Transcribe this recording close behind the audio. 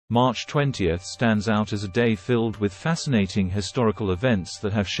March 20th stands out as a day filled with fascinating historical events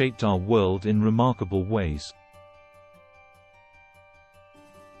that have shaped our world in remarkable ways.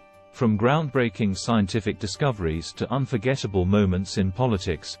 From groundbreaking scientific discoveries to unforgettable moments in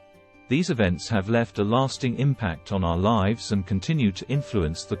politics, these events have left a lasting impact on our lives and continue to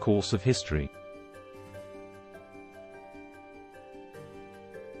influence the course of history.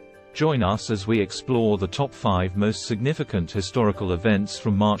 Join us as we explore the top 5 most significant historical events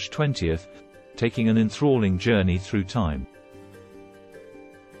from March 20th, taking an enthralling journey through time.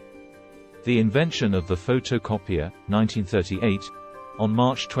 The invention of the photocopier, 1938. On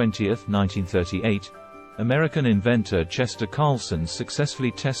March 20, 1938, American inventor Chester Carlson successfully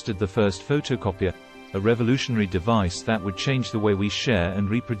tested the first photocopier, a revolutionary device that would change the way we share and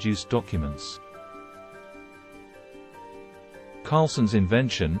reproduce documents. Carlson's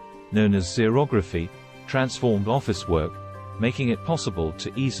invention, known as xerography, transformed office work, making it possible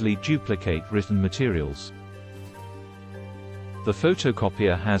to easily duplicate written materials. The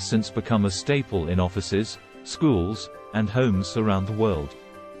photocopier has since become a staple in offices, schools, and homes around the world.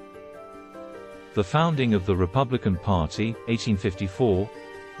 The founding of the Republican Party, 1854.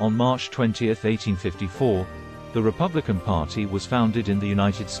 On March 20, 1854, the Republican Party was founded in the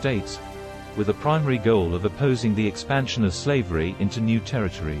United States, with a primary goal of opposing the expansion of slavery into new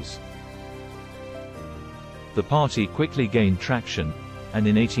territories. The party quickly gained traction, and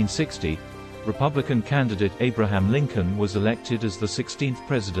in 1860, Republican candidate Abraham Lincoln was elected as the 16th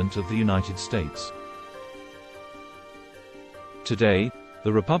President of the United States. Today,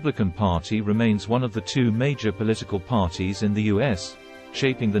 the Republican Party remains one of the 2 major political parties in the U.S.,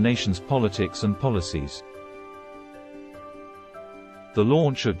 shaping the nation's politics and policies. The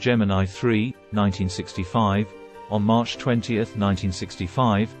launch of Gemini 3, 1965. On March 20,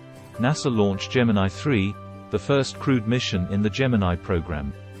 1965, NASA launched Gemini 3, the first crewed mission in the Gemini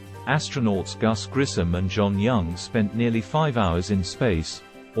program. Astronauts Gus Grissom and John Young spent nearly 5 hours in space,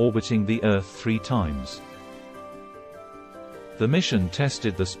 orbiting the Earth 3 times. The mission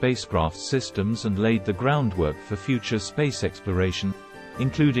tested the spacecraft's systems and laid the groundwork for future space exploration,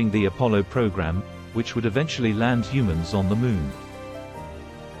 including the Apollo program, which would eventually land humans on the Moon.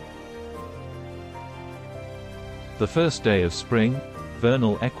 The first day of spring,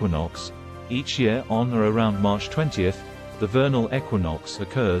 Vernal Equinox. Each year on or around March 20th, the Vernal Equinox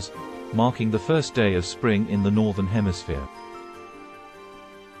occurs, marking the first day of spring in the Northern Hemisphere.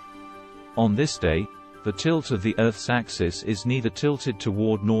 On this day, the tilt of the Earth's axis is neither tilted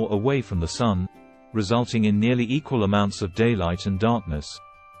toward nor away from the Sun, resulting in nearly equal amounts of daylight and darkness.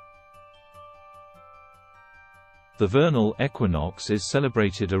 The vernal equinox is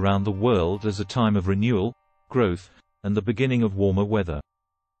celebrated around the world as a time of renewal, growth, and the beginning of warmer weather.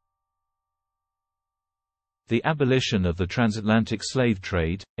 The abolition of the transatlantic slave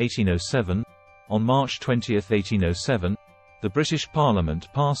trade, 1807. On March 20, 1807, the British Parliament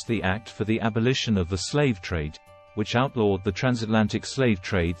passed the Act for the Abolition of the Slave Trade, which outlawed the transatlantic slave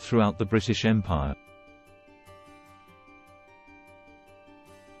trade throughout the British Empire.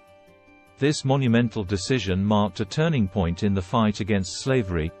 This monumental decision marked a turning point in the fight against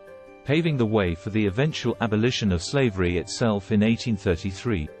slavery, paving the way for the eventual abolition of slavery itself in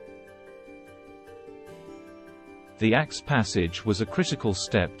 1833. The Act's passage was a critical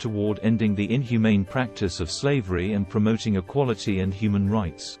step toward ending the inhumane practice of slavery and promoting equality and human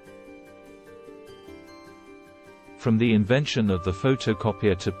rights. From the invention of the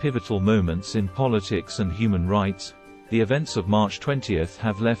photocopier to pivotal moments in politics and human rights, the events of March 20th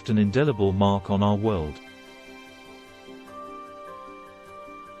have left an indelible mark on our world.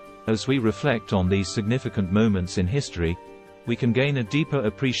 As we reflect on these significant moments in history, we can gain a deeper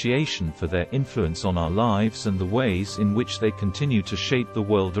appreciation for their influence on our lives and the ways in which they continue to shape the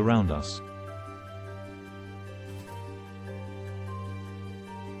world around us.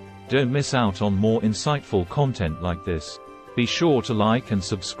 Don't miss out on more insightful content like this. Be sure to like and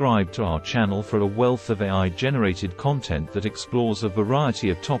subscribe to our channel for a wealth of AI-generated content that explores a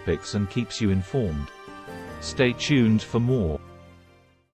variety of topics and keeps you informed. Stay tuned for more.